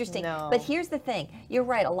what's interesting. No. But here's the thing. You're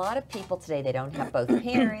right. A lot of people today, they don't have both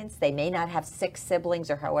parents. They may not have 6 siblings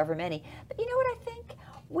or however many. But you know what I think?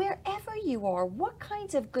 Wherever you are, what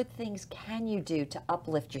kinds of good things can you do to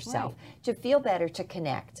uplift yourself, to feel better, to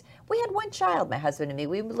connect? We had one child, my husband and me.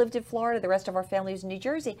 We lived in Florida. The rest of our family was in New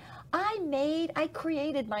Jersey. I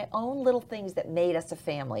created my own little things that made us a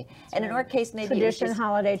family. And in our case, maybe it was just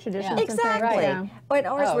Holiday traditions. and things. exactly. Yeah. But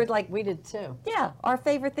ours were like we did too. yeah, our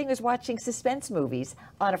favorite thing was watching suspense movies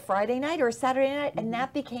on a Friday night or a Saturday night, and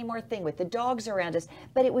that became our thing with the dogs around us.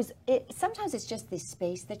 But sometimes it's just the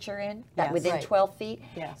space that you're in, that Yes. within Right. 12 feet,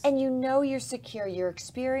 Yes. and you know you're secure, you're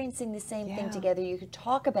experiencing the same thing together, you could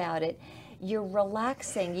talk about it, you're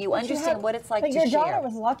relaxing, you understand what it's like But to your share. daughter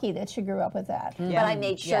was lucky that she grew up with that. But I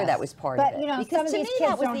made sure that was part of But it. you know, Because some of to these me, kids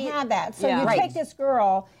that was don't the- have that. So Yeah. you Right. take this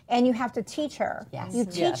girl and you have to teach her. Yes. You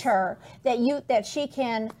teach Yes. her that she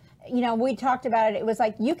can. You know, we talked about it. It was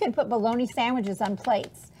like you can put bologna sandwiches on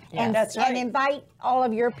plates. And, That's right. and invite all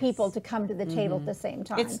of your people to come to the table at the same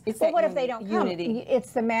time. It's but that what if they don't come? unity.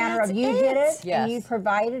 It's the matter That's of you it. did it Yes. and you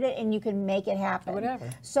provided it and you can make it happen. Whatever.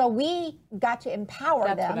 So we got to empower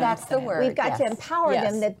That's them. what I'm That's the saying. word. We've got to yes. empower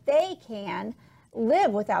Yes. them that they can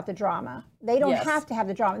live without the drama. They don't Yes. have to have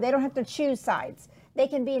the drama. They don't have to choose sides. They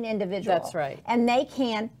can be an individual. That's right. And they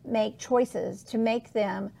can make choices to make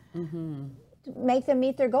them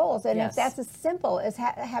meet their goals. And Yes. if that's as simple as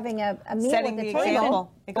having a meal Setting at the the table.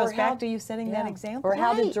 example. It goes Or back how- to you setting that example. Or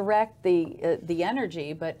how to Right. direct the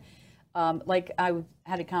energy. But like I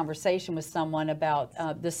had a conversation with someone about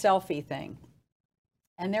the selfie thing.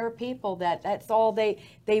 And there are people that's all they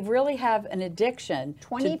really have an addiction.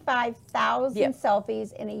 25,000 Yeah.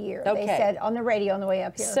 selfies in a year. They Okay. said on the radio on the way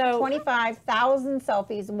up here. So- 25,000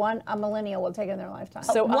 selfies a millennial will take in their lifetime.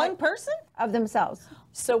 So One person? of themselves.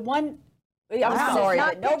 So one. I'm sorry,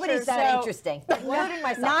 Not but nobody's pictures, that so- interesting, including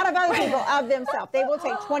myself. Not of other people, of themselves. They will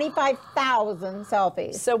take 25,000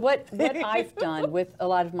 selfies. So what I've done with a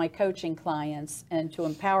lot of my coaching clients and to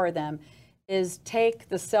empower them is take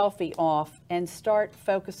the selfie off and start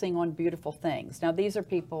focusing on beautiful things. Now these are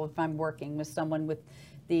people, if I'm working with someone with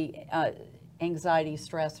the anxiety,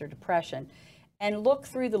 stress, or depression, and look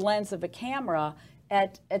through the lens of a camera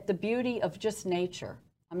at the beauty of just nature.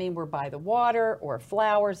 I mean, we're by the water or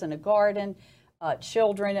flowers in a garden,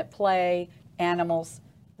 children at play, animals,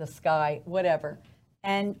 the sky, whatever.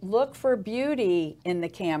 And look for beauty in the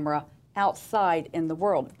camera outside in the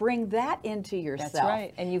world. Bring that into yourself.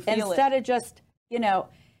 right, and you feel it. Instead of just,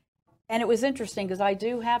 and it was interesting because I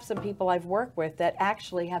do have some people I've worked with that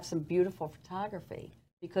actually have some beautiful photography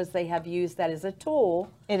because they have used that as a tool.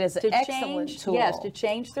 It is an to excellent change, tool. Yes, to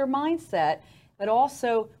change their mindset, but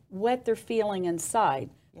also what they're feeling inside.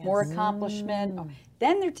 More accomplishment.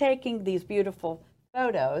 Then they're taking these beautiful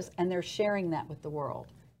photos and they're sharing that with the world.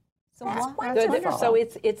 So that's That's wonderful. wonderful. So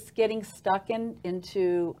it's getting stuck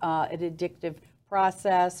into an addictive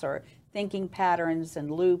process, or thinking patterns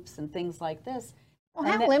and loops and things like this. Well,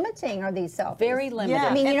 how limiting are these selfies? Very limited. Yeah.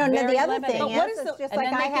 I mean, you know, Very the other limited. thing But what is, is it's the- just and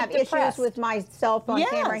like then I they get have issues depressed. with my cell phone Yes.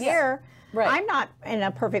 camera here. Right. I'm not in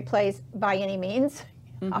a perfect place by any means.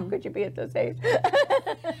 How could you be at this age?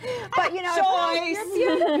 But you know, Choice,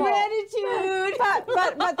 gratitude. but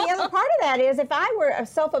the other part of that is, if I were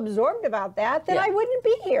self-absorbed about that, then Yeah. I wouldn't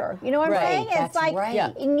be here. You know what I'm Right, saying? It's that's like right.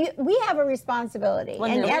 Yeah. we have a responsibility,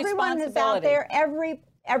 When and there's everyone that's out there, every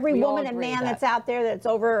We all woman and agree man with that's that. out there that's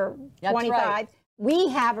over That's 25, right. we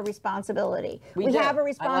have a responsibility. We do. have a I like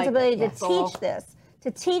responsibility it. to Yes. teach this. To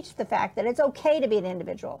teach the fact that it's okay to be an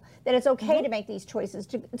individual, that it's okay to make these choices,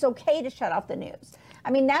 it's okay to shut off the news. I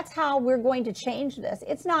mean, that's how we're going to change this.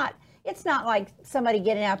 It's not like somebody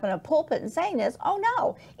getting up in a pulpit and saying this. Oh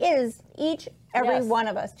no, it is every Yes. one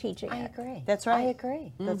of us teaching I it. agree. That's right. I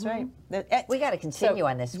agree. That's right. We got to continue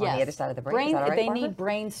on this on the other side of the break. Is that all right, They Barbara? need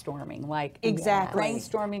brainstorming, like Exactly.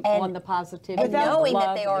 brainstorming And- on the positivity, and the knowing that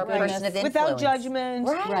love, they the are a goodness. person of Without influence. judgment.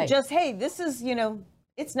 Right. Just, hey, this is,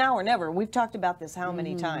 it's now or never. We've talked about this how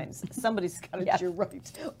many times? Somebody's got it. You're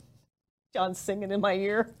right. John's singing in my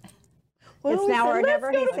ear. It's now or never,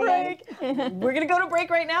 he's saying. We're going to go to break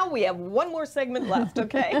right now. We have one more segment left,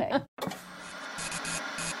 okay?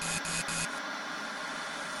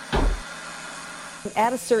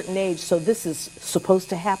 At a certain age, so this is supposed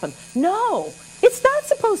to happen. No, it's not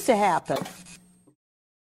supposed to happen.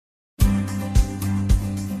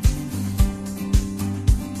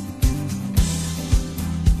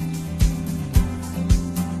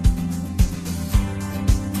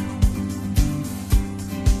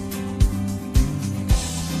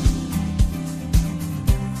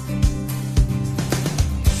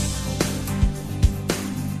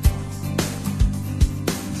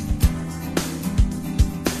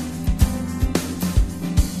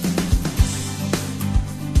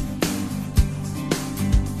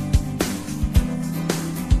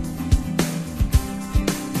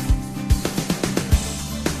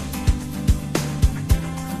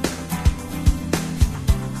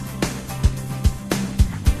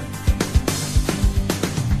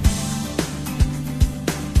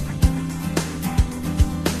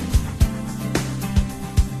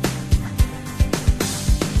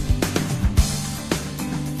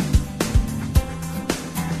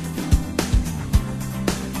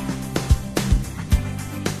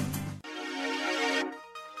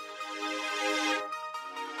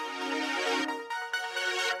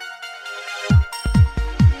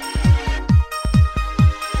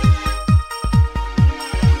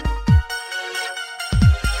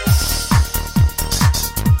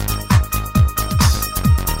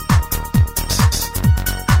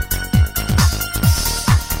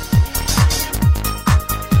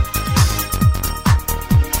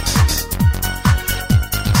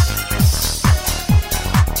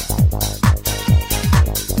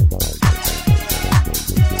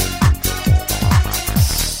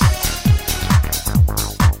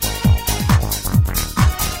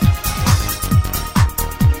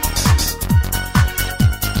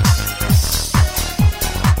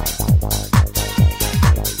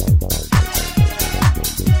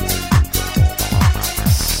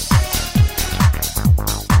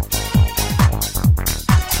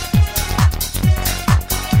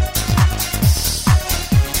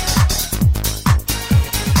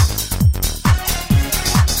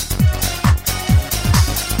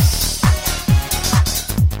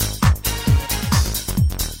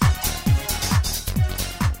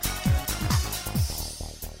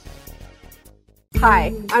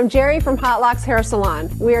 Hi, I'm Jerry from Hot Locks Hair Salon.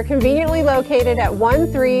 We are conveniently located at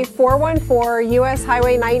 13414 US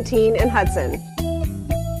Highway 19 in Hudson.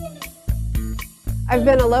 I've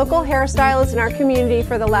been a local hairstylist in our community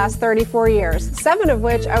for the last 34 years, 7 of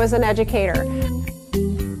which I was an educator.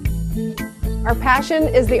 Our passion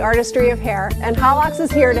is the artistry of hair, and Hot Locks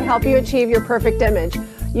is here to help you achieve your perfect image.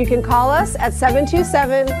 You can call us at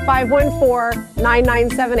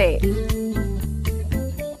 727-514-9978.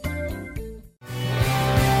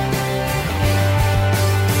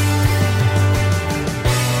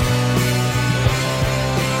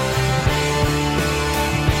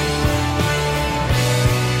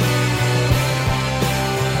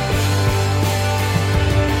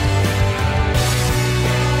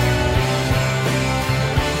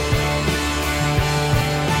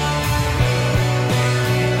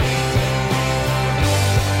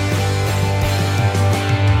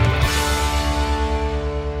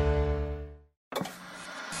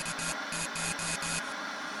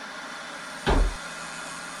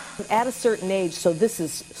 At a certain age, so this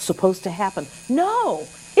is supposed to happen. No,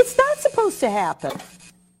 it's not supposed to happen.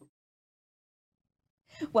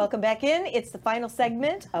 Welcome back in. It's the final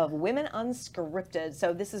segment of Women Unscripted.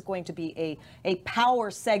 So this is going to be a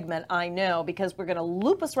power segment, I know, because we're going to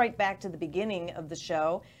loop us right back to the beginning of the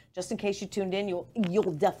show. Just in case you tuned in,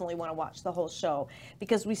 you'll definitely want to watch the whole show,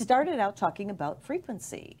 because we started out talking about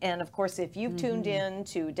frequency. And of course, if you've tuned in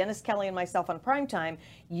to Dennis Kelly and myself on Primetime,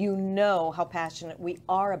 you know how passionate we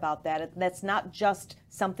are about that. That's not just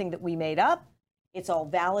something that we made up. It's all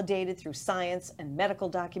validated through science and medical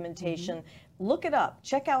documentation. Look it up,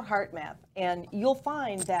 check out HeartMath, and you'll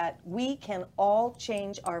find that we can all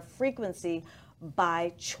change our frequency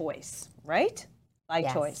by choice, right? By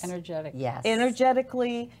choice. Energetic. Yes.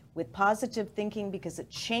 Energetically, with positive thinking, because it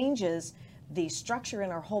changes the structure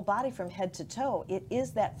in our whole body from head to toe. It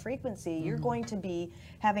is that frequency. You're going to be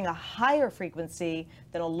having a higher frequency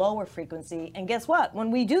than a lower frequency. And guess what?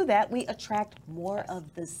 When we do that, we attract more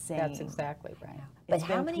of the same. That's exactly right. But It's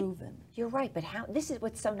how been many? proven. You're right. But how? This is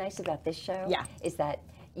what's so nice about this show. Yeah. Is that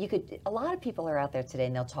you could. A lot of people are out there today,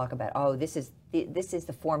 and they'll talk about, oh, this is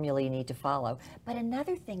the formula you need to follow. But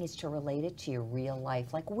another thing is to relate it to your real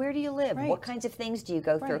life. Like, where do you live? Right. What kinds of things do you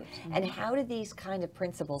go through? Right. And how do these kind of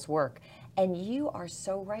principles work? And you are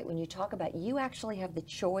so right when you talk about you actually have the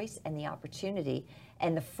choice and the opportunity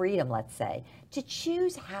and the freedom, let's say, to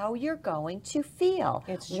choose how you're going to feel.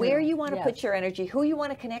 It's true. Where you want to Yes. put your energy, who you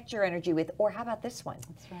want to connect your energy with, or how about this one?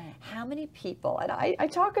 That's right. How many people, and I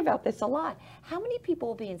talk about this a lot, how many people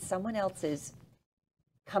will be in someone else's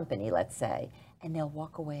company, let's say, and they'll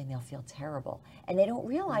walk away and they'll feel terrible. And they don't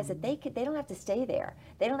realize that they don't have to stay there.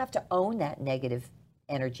 They don't have to own that negative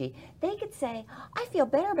energy. They could say, I feel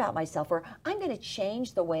better about myself, or I'm going to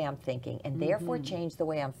change the way I'm thinking and therefore change the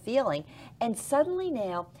way I'm feeling. And suddenly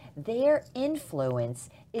now their influence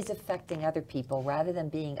is affecting other people rather than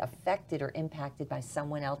being affected or impacted by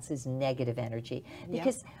someone else's negative energy.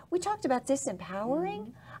 Because we talked about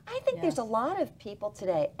disempowering. I think there's a lot of people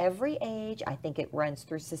today, every age, I think it runs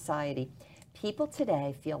through society. People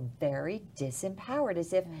today feel very disempowered,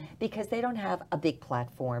 as if because they don't have a big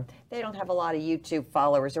platform, they don't have a lot of YouTube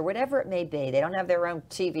followers or whatever it may be, they don't have their own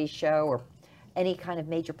TV show or any kind of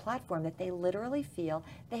major platform, that they literally feel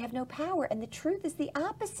they have no power. And the truth is the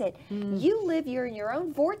opposite. You live, you're in your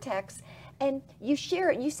own vortex, and you share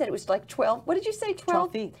it. And you said it was like 12, what did you say,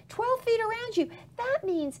 12 feet. 12 feet around you. That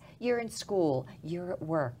means you're in school, you're at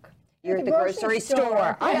work, you're at the grocery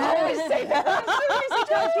store. I always say that.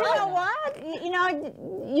 Because you know what? You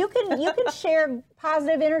know, you can share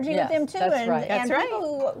positive energy Yes, with them too. that's and right. and That's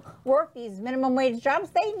people who work these minimum wage jobs,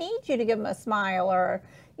 they need you to give them a smile or,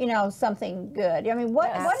 you know, something good. I mean, what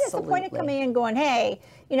is the point of Absolutely. coming in going, hey,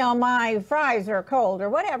 you know, my fries are cold or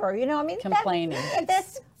whatever? You know, I mean, Complaining.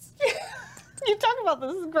 That's You talk about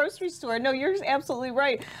this grocery store. No, you're absolutely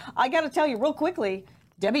right. I got to tell you real quickly,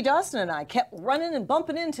 Debbie Dawson and I kept running and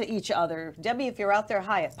bumping into each other. Debbie, if you're out there,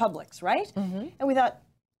 hi, at Publix, right? And we thought,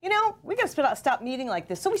 you know, we got to stop meeting like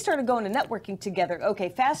this. So we started going to networking together. Okay,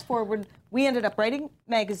 fast forward, we ended up writing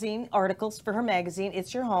magazine articles for her magazine,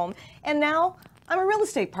 It's Your Home. And now I'm a real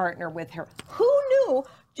estate partner with her. Who knew?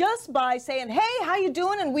 Just by saying, hey, how you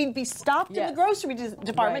doing? And we'd be stopped in the Yes. grocery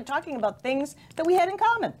department Right. talking about things that we had in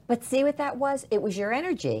common. But see what that was? It was your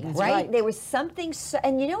energy, right? right. There was something,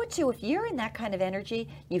 and you know what too, if you're in that kind of energy,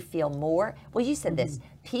 you feel more, well, you said this,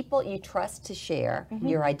 people you trust to share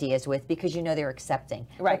your ideas with because you know they're accepting.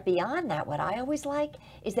 Right. But beyond that, what I always like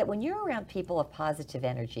is that when you're around people of positive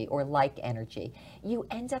energy or like energy, you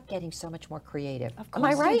end up getting so much more creative. Am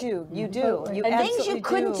I right? You do. You do. You And things you absolutely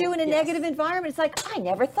couldn't do in a negative environment. It's like, I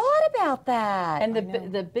never thought about that. And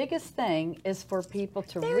the biggest thing is for people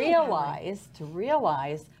to Very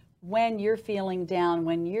realize when you're feeling down,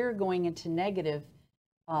 when you're going into negative,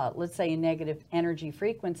 let's say a negative energy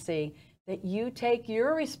frequency, that you take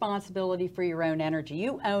your responsibility for your own energy.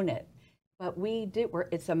 You own it. But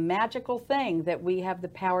it's a magical thing that we have the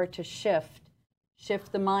power to shift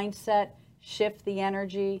the mindset, shift the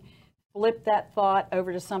energy, flip that thought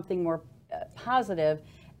over to something more positive.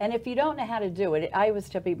 And if you don't know how to do it, I always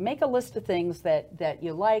tell people, make a list of things that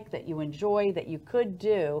you like, that you enjoy, that you could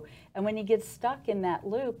do. And when you get stuck in that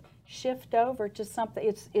loop, shift over to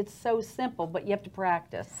something. It's so simple, but you have to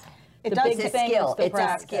practice. It The does. big It's a thing is skill. the It's a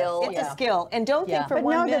practice. skill. It's a skill. And don't think Yeah. for but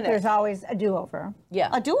 1 know minute. that there's always a do-over. Yeah.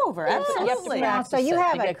 a do-over, You have to absolutely. practice. So you it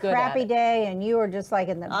have to a get good at crappy it. day and you were just like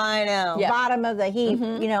in the I know. Yeah. bottom of the heap,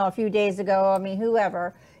 you know, a few days ago. I mean,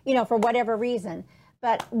 whoever, you know, for whatever reason.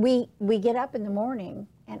 But we get up in the morning,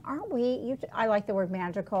 and aren't we? I like the word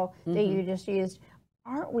magical that you just used.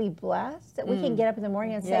 Aren't we blessed that we can get up in the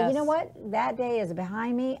morning and say, you know Yes. what, that day is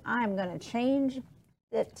behind me. I'm going to change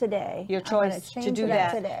it today. Your I'm gonna choice to change do it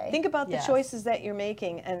that. today. Think about the Yes. choices that you're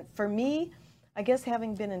making. And for me, I guess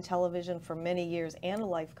having been in television for many years and a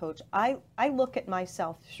life coach, I look at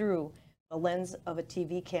myself through the lens of a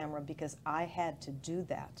TV camera because I had to do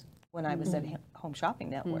that when I was at Home Shopping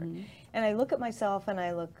Network. And I look at myself and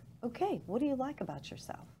I look, okay, what do you like about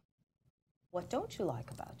yourself? What don't you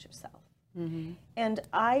like about yourself? And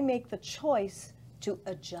I make the choice to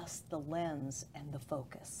adjust the lens and the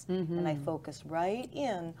focus. And I focus right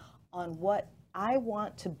in on what I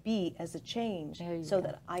want to be as a change so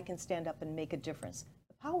that I can stand up and make a difference.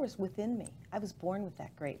 The power is within me. I was born with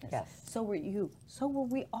that greatness. So were you. So were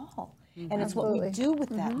we all. And it's what we do with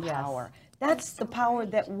that power. That's the power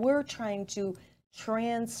that we're trying to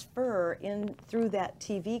transfer in through that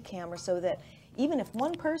TV camera so that even if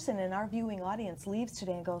one person in our viewing audience leaves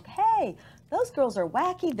today and goes, hey, those girls are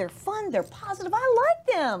wacky, they're fun, they're positive, I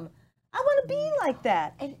like them. I want to be like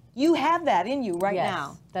that. And you have that in you right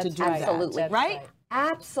now to do that. Absolutely. Right?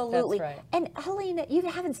 Absolutely. That's right. And Helena, you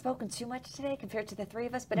haven't spoken too much today compared to the three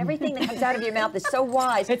of us, but everything that comes out of your mouth is so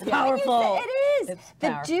wise. It's powerful. It is. It's the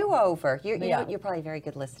powerful. do-over. You know, you're probably a very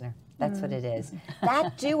good listener. That's what it is.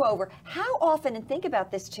 That do-over. How often, and think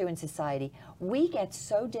about this too in society, we get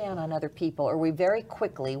so down on other people, or we very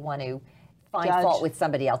quickly want to find fault with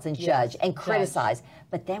somebody else and judge and criticize.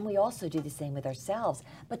 But then we also do the same with ourselves.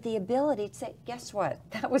 But the ability to say, guess what?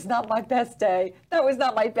 That was not my best day. That was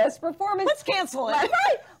not my best performance. Let's cancel it.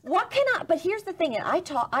 Right. What can I, but here's the thing, and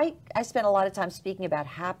I spent a lot of time speaking about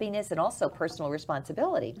happiness and also personal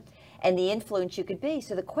responsibility and the influence you could be.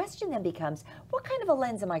 So the question then becomes, what kind of a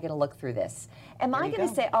lens am I going to look through this? Am I going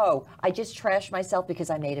to say, oh, I just trashed myself because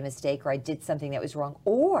I made a mistake or I did something that was wrong?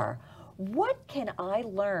 Or what can I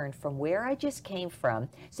learn from where I just came from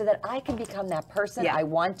so that I can become that person I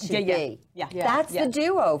want to be? That's the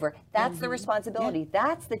do-over. That's the responsibility.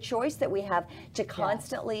 That's the choice that we have to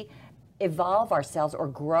constantly evolve ourselves or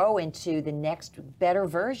grow into the next better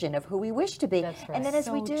version of who we wish to be. That's right. And then as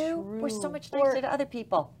we do, we're so much nicer to other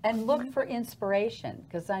people. And look for inspiration,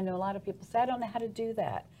 because I know a lot of people say, I don't know how to do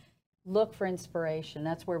that. Look for inspiration.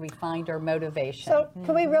 That's where we find our motivation. So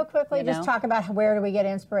can we real quickly just talk about where do we get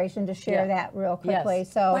inspiration to share that real quickly?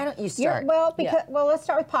 Yes. So why don't you start? Well, because let's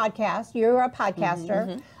start with podcast. You're a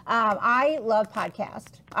podcaster. I love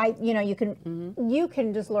podcast. You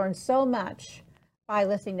can just learn so much by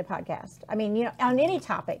listening to podcasts. I mean, on any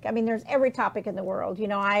topic. I mean, there's every topic in the world.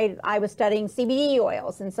 I was studying CBD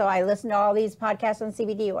oils, and so I listened to all these podcasts on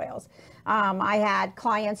CBD oils. I had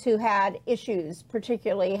clients who had issues,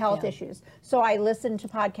 particularly health issues. So I listened to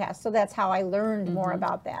podcasts. So that's how I learned more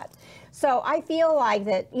about that. So I feel like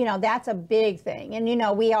that, that's a big thing.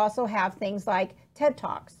 And, we also have things like TED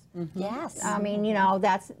Talks. Yes. I mean,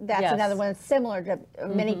 that's another one that's similar to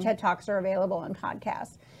many TED Talks are available on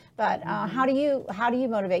podcasts. But how do you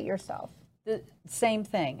motivate yourself? The same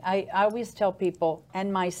thing. I always tell people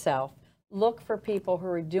and myself, look for people who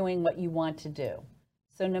are doing what you want to do.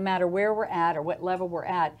 So no matter where we're at or what level we're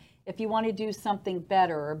at, if you want to do something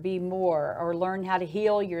better or be more or learn how to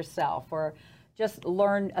heal yourself or just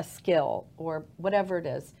learn a skill or whatever it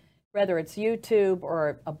is, whether it's YouTube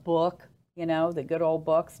or a book, the good old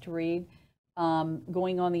books to read,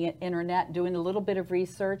 going on the internet, doing a little bit of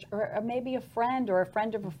research, or maybe a friend or a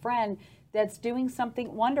friend of a friend that's doing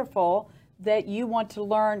something wonderful that you want to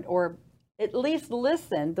learn or at least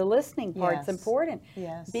listen. The listening part's important.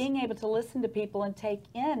 Yes. Being able to listen to people and take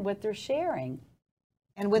in what they're sharing.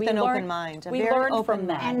 And with an open mind. We learn from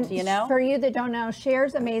that, And for you that don't know,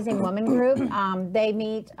 Cher's Amazing Woman Group, they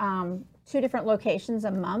meet 2 different locations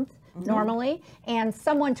a month. Normally, and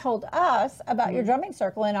someone told us about your drumming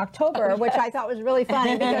circle in October, which I thought was really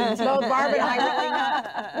funny because both Barb and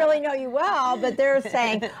I really know you well, but they're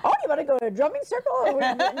saying, oh, you want to go to a drumming circle?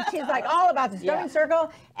 And she's like, all about this drumming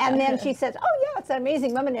circle. And then she says, oh, yeah, it's an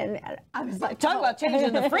Amazing Woman. And I was like, talk about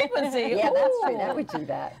changing the frequency. Yeah, that's true. That would do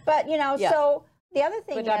that. But, so the other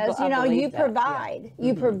thing is,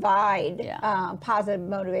 you provide positive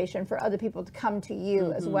motivation for other people to come to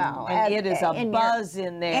you as well. And it is a buzz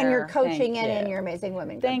in there. And you're coaching in your Amazing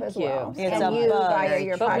Women group as well. It's and a you buzz. via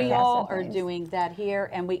your But we podcast all and are things. doing that here,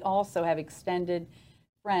 and we also have extended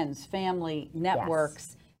friends, family,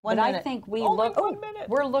 networks. One but minute. I think we Only look. 1 minute.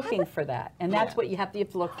 We're looking for that, and that's what you have to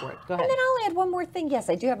look for it. Go ahead. And then I'll add one more thing. Yes,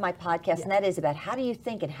 I do have my podcast, and that is about how do you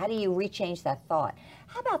think and how do you rechange that thought.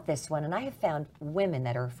 How about this one? And I have found women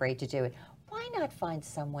that are afraid to do it. Why not find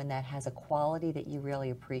someone that has a quality that you really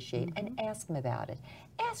appreciate and ask them about it?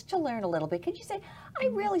 Ask to learn a little bit. Could you say, I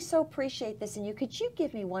really so appreciate this in you. Could you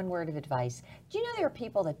give me one word of advice? Do you know there are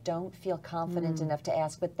people that don't feel confident enough to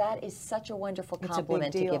ask, but that is such a wonderful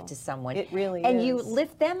compliment to give to someone. It really and is. you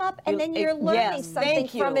lift them up, and then you're learning something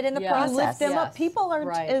from it in the process. You lift them up. People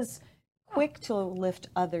aren't as quick to lift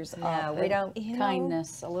others up. we don't. You know,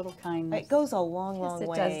 Kindness, a little kindness. it goes a long, long It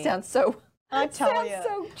way. does sound so. I It tell sounds ya.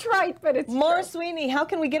 so trite, but it's Maura true. Sweeney, how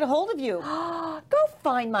can we get a hold of you? Go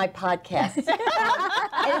find my podcast.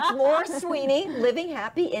 And it's Maura Sweeney, Living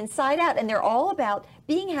Happy Inside Out. And they're all about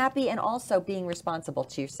being happy and also being responsible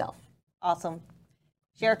to yourself. Awesome.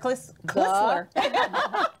 Cher Kistler.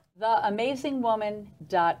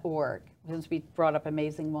 TheAmazingWoman.org. Since we brought up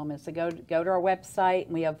Amazing Woman, so go to our website,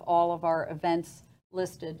 and we have all of our events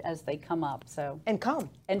listed as they come up. So And come.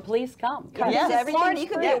 please come. Yes. Everything Florida's you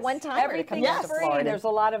can free. do at one time. Everything's Yes. free. Florida. There's a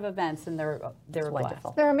lot of events, and they're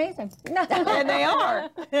Wonderful. They're amazing. And they are.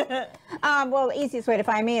 Well, the easiest way to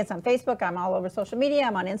find me is on Facebook. I'm all over social media.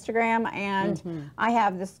 I'm on Instagram, and I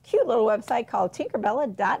have this cute little website called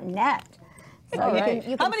tinkerbella.net. So All right.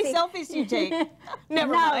 you How can many see- selfies do you take?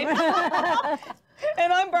 Never mind.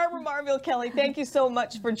 And I'm Barbara Marville Kelly. Thank you so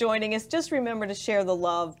much for joining us. Just remember to share the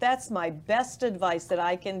love. That's my best advice that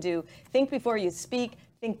I can do. Think before you speak.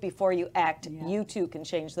 Think before you act. You too can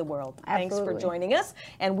change the world. Thanks for Absolutely. joining us.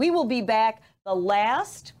 And we will be back the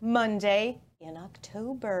last Monday in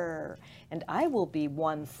October. And I will be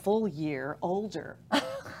 1 full year older.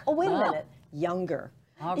 Oh, wait a minute. Younger.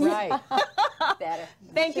 All right. Better.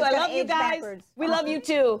 Thank you. She's I gonna love you age guys. backwards. We love you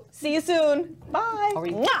too. See you soon. Bye. Are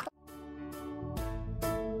we- Mwah.